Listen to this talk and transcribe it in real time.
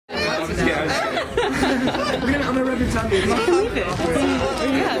I'm gonna rub your tummy. Yeah.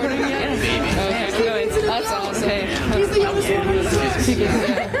 Okay, I'm going. That's awesome. Okay.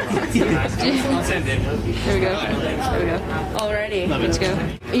 Here we go. Alrighty, let's go.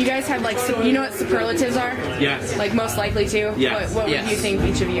 You guys have like, you know what superlatives are? Yes. Like most likely to? Yes. What would you think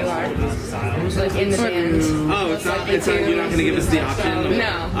each of you are? Like in the band? Oh, it's not, you're not going to give us the option?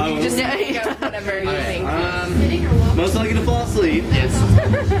 No. Oh. You just pick up whatever you think. Most likely to fall asleep. Yes.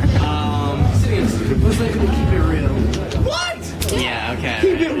 Most likely to keep it real. What? Yeah, okay.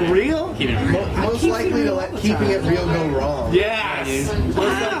 Keep it real? Keep it real. Most likely to let keeping it real go wrong. Yes. Most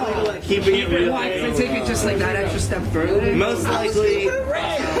likely to let keeping it real. Can I take it just like that extra step further? Most likely.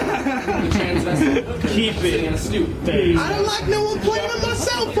 Keep it. I don't like no one playing on my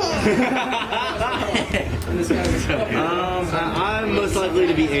cell phone. I'm most likely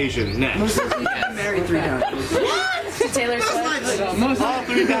to be Asian. Next. Married 3 times. What? Taylor Swift? All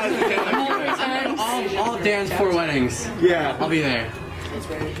 3 times. All Dan's 4 weddings. Yeah. I'll be there.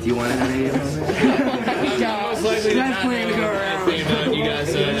 Do you want to have any of those? Most likely to plan to go around. You guys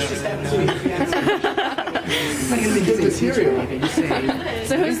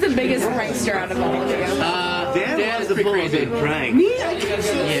So who's the biggest prankster out of all of you? Dan was the bullshit prank. Me?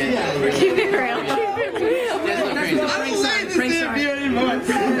 Keep it real.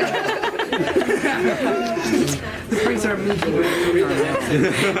 The pranks are me keeping it real. Oh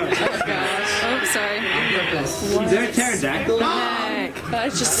gosh. Oh, sorry. Is there a pterodactyl? I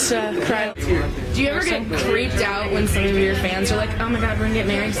just cried. Do you ever get creeped out when some of your fans are like, oh my god, we're gonna get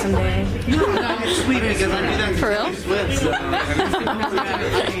married someday? No, it's sweet because I do that For real? Swift, so.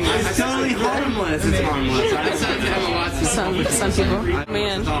 It's totally harmless. It's harmless. Some people.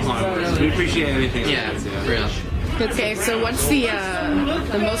 Man. It's all harmless. We appreciate everything. Yeah, for real. Okay, so what's the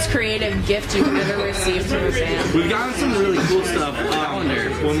most creative gift you've ever received from a fan? We've gotten some really cool stuff.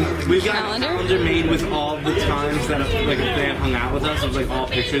 We've got a calendar made with all the times that a fan hung out with us. It was like all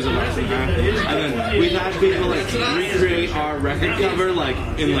pictures of us and her. And then we've had people like recreate our record cover, like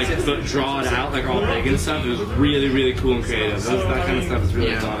in like draw it out, like all big and stuff. It was really, really cool and creative. That kind of stuff is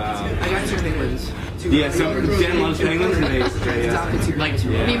really thought out. I got 2 penguins. Yeah, so Dan loves penguins and they used to say yes. Like,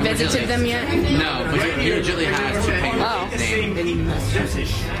 Have you visited them yet? no, but he usually has 2 penguins. Oh.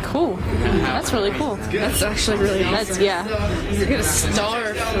 Cool. That's really cool. That's actually really awesome. Yeah. You get a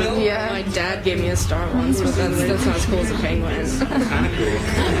star. Yeah. My dad gave me a star once, but that's not as cool as a penguin. Kind of cool.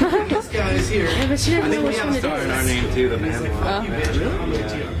 This guy is here. Yeah, but you never know which one it Star in our is. name too, the man.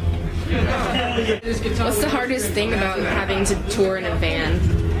 What's the hardest thing about having to tour in a van?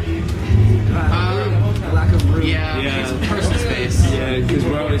 Lack of room. Yeah, personal space. Yeah, because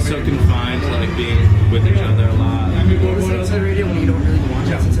we're always so confined to like being with each other a lot. Listening to the radio when you don't really want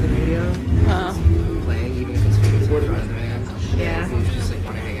to listen to the radio. Playing, even if it's famous in the van. Yeah. You just like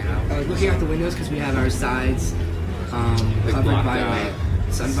want to hang out. Looking out the windows because we have our sides covered by like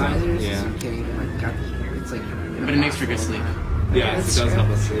sun visors. Yeah. So you can't even like it's like. But it makes for good sleep. Yeah, it does help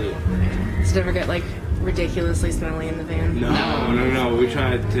us sleep. Does it ever get like ridiculously smelly in the van? No. We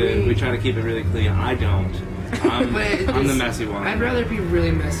try to keep it really clean. I don't. I'm the messy one. I'd rather be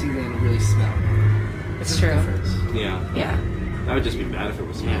really messy than really smell. It's true. Yeah. Yeah. That would just be bad if it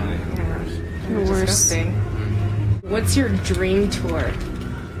was smelly. The worst. What's your dream tour?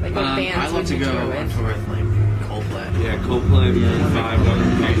 Like what bands I'd love would to you go tour on with? tour with like Coldplay. Yeah, Coldplay, Maroon 5,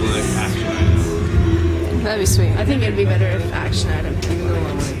 OneRepublic, Action Item. That'd be sweet. I think it'd be better if Action Item came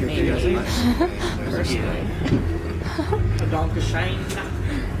along, maybe. Personally.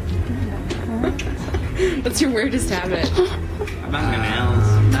 What's your weirdest habit? About my nails.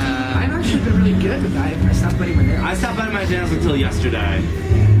 I've actually been really good with that. I stopped biting my nails. I stopped biting my nails until yesterday. I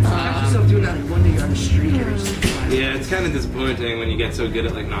found myself doing that one day you're on the street and it's just Yeah, it's kind of disappointing when you get so good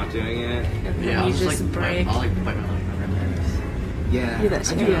at like not doing it. Yeah, You just break. I'll like bite my lip. yeah. Do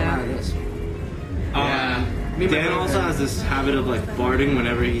that I do a lot of this. Yeah. Dan also has this habit of like farting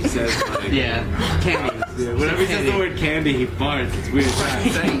whenever he says like Yeah. Candy. Yeah, whenever he says the word candy, he farts. It's weird.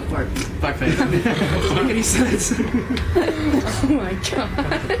 Fuck face. Doesn't make any sense. Oh my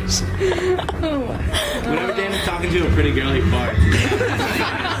gosh. Oh my. Whenever Dan is talking to a pretty girl, he farts.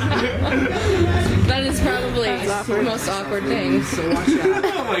 That is probably the most awkward thing. So watch out.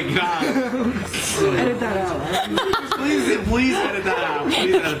 Oh my god. Edit that out. Please edit that out.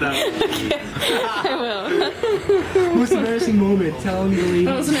 Please edit that out. I will. Most embarrassing moment? Tell him to leave.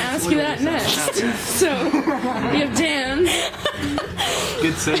 I was going to ask you that next. So, you have Dan.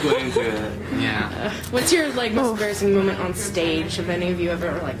 Good segue into it. Yeah. What's your like most embarrassing moment on stage? Have any of you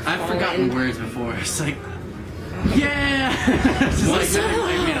ever like I've fallen? forgotten words before. It's like, Yeah! Just like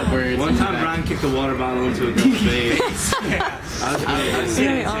made up words. One time Brian kicked a water bottle into a girl's face. That's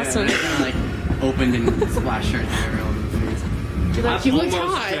really awesome. Like, opened and splashed her entire face. You looked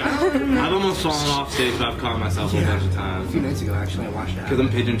hot. I've almost fallen off stage, but I've caught myself a bunch of A times. few nights ago, actually, I watched that. Because I'm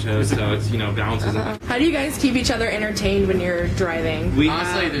pigeon-toed, so it's, bounces. How do you guys keep each other entertained when you're driving? We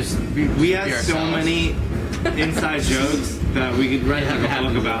Honestly, we have so many inside jokes that we could write a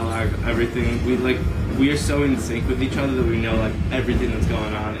book about everything. We are so in sync with each other that we know everything that's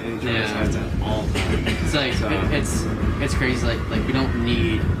going on in each other's heads at all times. It's like it's crazy. Like we don't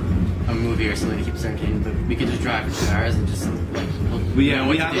need a movie or something to keep us entertained, but we could just drive for 2 hours and just We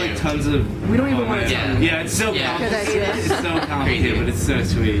have tons of. We don't even want to. Yeah, it's so complicated. It's so complicated, but it's so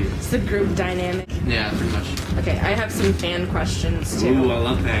sweet. It's the group dynamic. Yeah, pretty much. Okay, I have some fan questions too. Ooh, I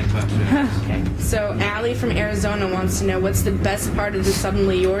love fan questions. Okay, so Allie from Arizona wants to know what's the best part of the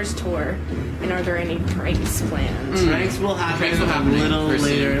Suddenly Yours tour, and are there any pranks planned? Pranks will happen a little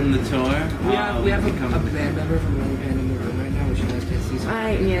later in the tour. We have a band member from another band in the room right now, which you guys can't see. So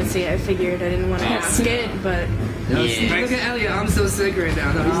I figured I didn't want to ask it, but look at Elliot. I'm so sick right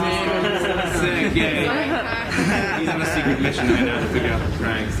now. Sick, yeah. He's on a secret mission right now to figure out the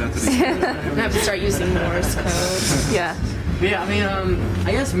pranks. That's what he's doing. I have to start using Morse code. Yeah. Yeah, I mean,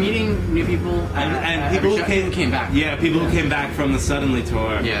 I guess meeting new people and people who came back. Yeah, people who came back from the Suddenly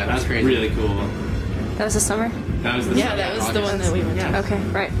tour. Yeah, that's crazy. really cool. That was the summer? That was the That was the one that we went to. Okay,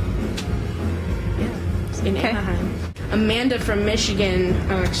 right. In Anaheim. Amanda from Michigan.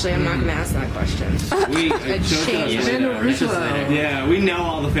 Oh, actually, I'm not going to ask that question. We changed. Yeah, we know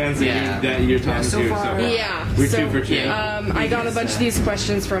all the fans that you're talking so to. far. We're two for two. I got a bunch of these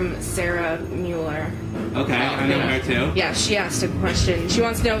questions from Sarah Mueller. Okay, I know her too. Yeah, she asked a question. She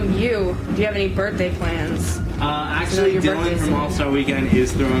wants to know do you have any birthday plans? Actually, your Dylan birthday's from in All Star Weekend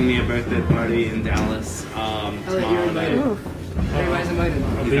is throwing me a birthday party in Dallas tomorrow night. Everybody's invited.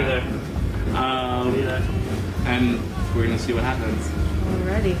 I'll be there. And we're gonna see what happens.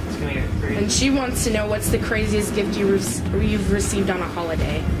 Alrighty. It's gonna get crazy. And she wants to know what's the craziest gift you've received on a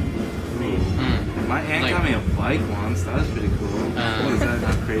holiday. My aunt got me a bike once. That was pretty cool. Was that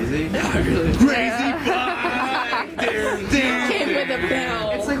not crazy? Yeah, really. Crazy bike! Came with a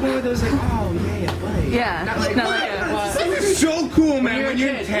bell. It's like one of those like, oh yay, a bike. Yeah. Not like, It's so cool, man. When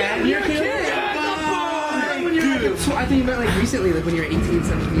you're 10, you're a kid. I think you meant like recently, like when you're 18,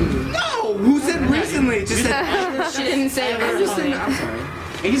 17. No! Who said recently? Just said. She didn't say it. I'm sorry.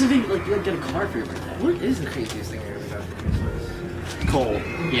 I guess I think like you get a car for your birthday. What is the craziest thing I ever got for Christmas? Cole.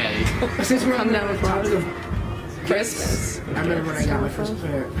 Yeah. Since we're on down the with topic of Christmas. I remember when I got my first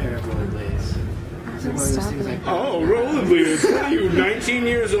pair of rollerblades. It's like one of those things like, Oh, rollerblades. What are you, 19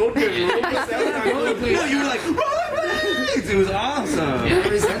 years old? Getting rollerblades? No, you were like, rollerblades! It was awesome. I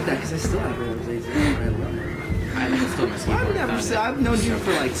resent that because I still have rollerblades and I love it. I still miss skateboard. I've known you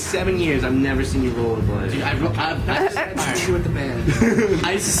for like 7 years. I've never seen you rollerblade. Dude, I That's you with the band.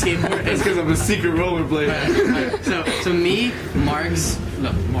 used to skateboard. It's because I'm a secret rollerblader. So me, Dan's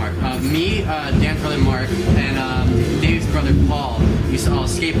brother Mark, and Dave's brother Paul used to all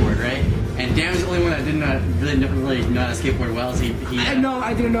skateboard, right? And Dan was the only one that didn't really know how to skateboard well. So he I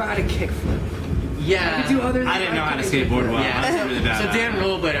didn't know how to kickflip. yeah. I could do other. I didn't know how to skateboard well. Yeah. I was really bad. So Dan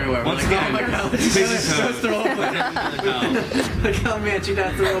rollerbladed everywhere. Once We're like, again, oh my god, business that's the rollerblader. Like, oh man, she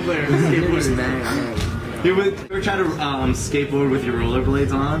got the rollerblader. You ever try to skateboard with your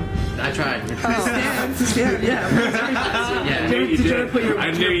rollerblades on? I tried. Yeah. Yeah. Did you ever put your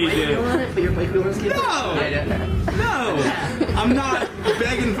I knew you did. Put your bike wheel on a skateboard? No! I'm not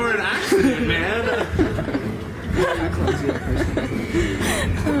begging for an accident, man.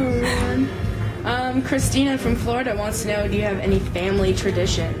 Christina from Florida wants to know, do you have any family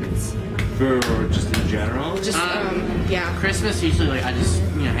traditions? For just in general? Just, yeah. Christmas usually like I just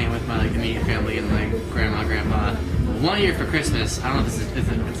hang with my immediate family and grandma, grandpa. One year for Christmas, I don't know if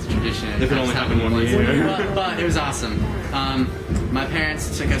it's a tradition. It could only happen one year. But it was awesome. My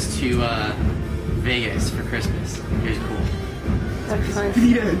parents took us to Vegas for Christmas. It was cool.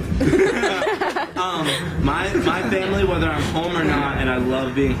 My family, whether I'm home or not, and I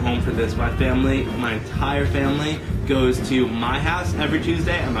love being home for this, my entire family goes to my house every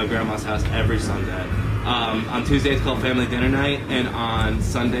Tuesday and my grandma's house every Sunday. On Tuesdays it's called family dinner night, and on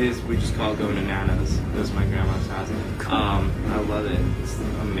Sundays we just call it going to Nana's. Goes to my grandma's house. I love it. It's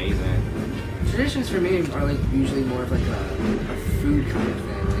amazing. Traditions for me are like usually more of like a food kind of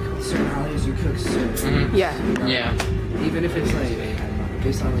thing. Like certain holidays you cook certain. Yeah. Yeah. Even if it's like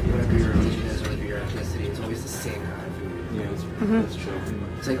based on like whatever your religion is or like your ethnicity, it's always the same kind of food. Yeah, that's true.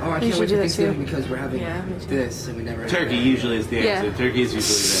 It's like, oh, I You can't should wait do to that too. Thanksgiving because we're having Yeah, me too. this and we never. Turkey usually is the answer. Yeah. Turkey is usually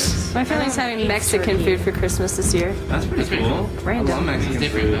this. My family's having Mexican food for Christmas this year. That's pretty cool. Random. I love Mexican It's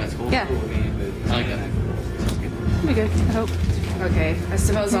different, food. but it's cool. Yeah. I like that. It'll be good, I hope. Okay, I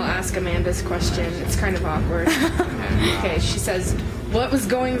suppose I'll ask Amanda's question. It's kind of awkward. Okay, she says, what was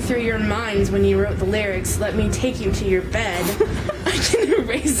going through your minds when you wrote the lyrics, let me take you to your bed, I can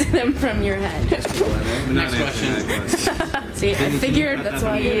erase them from your head? Next question. See, I figured that's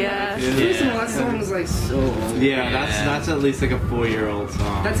why you... The last song was like so old. Yeah, that's at least like a 4-year-old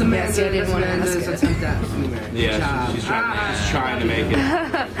song. That's Amanda's I didn't want to ask it. attempt at humor. Yeah, she's trying to make it.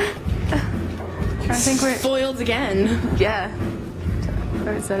 I think we're... Foiled again. Yeah.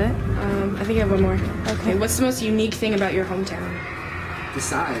 Is that it? I think I have one more. Okay, what's the most unique thing about your hometown? The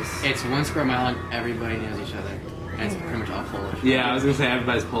size. It's 1 square mile and everybody knows each other. And it's pretty much all Polish. Yeah, I was gonna say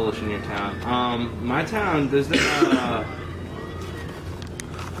everybody's Polish in your town. My town, there's no,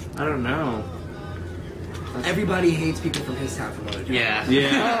 I don't know. Everybody hates people from his town from other towns. Yeah.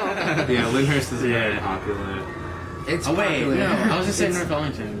 Yeah. Yeah, Lyndhurst is very popular. It's Oh, wait, popular. no. I was just saying North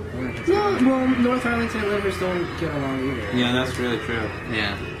Arlington. No, well, North Arlington and Lyndhurst don't get along either. Yeah, that's really true.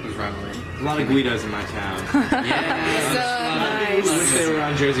 Yeah, he's rivalry. A lot of Guidos in my town. Yeah. So I wish nice. they were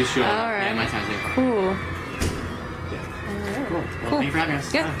on Jersey Shore. All Yeah, right. my town's good. Cool. Cool. Well, thank you for having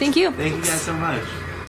us. Yeah, thank you. Thank you guys so much.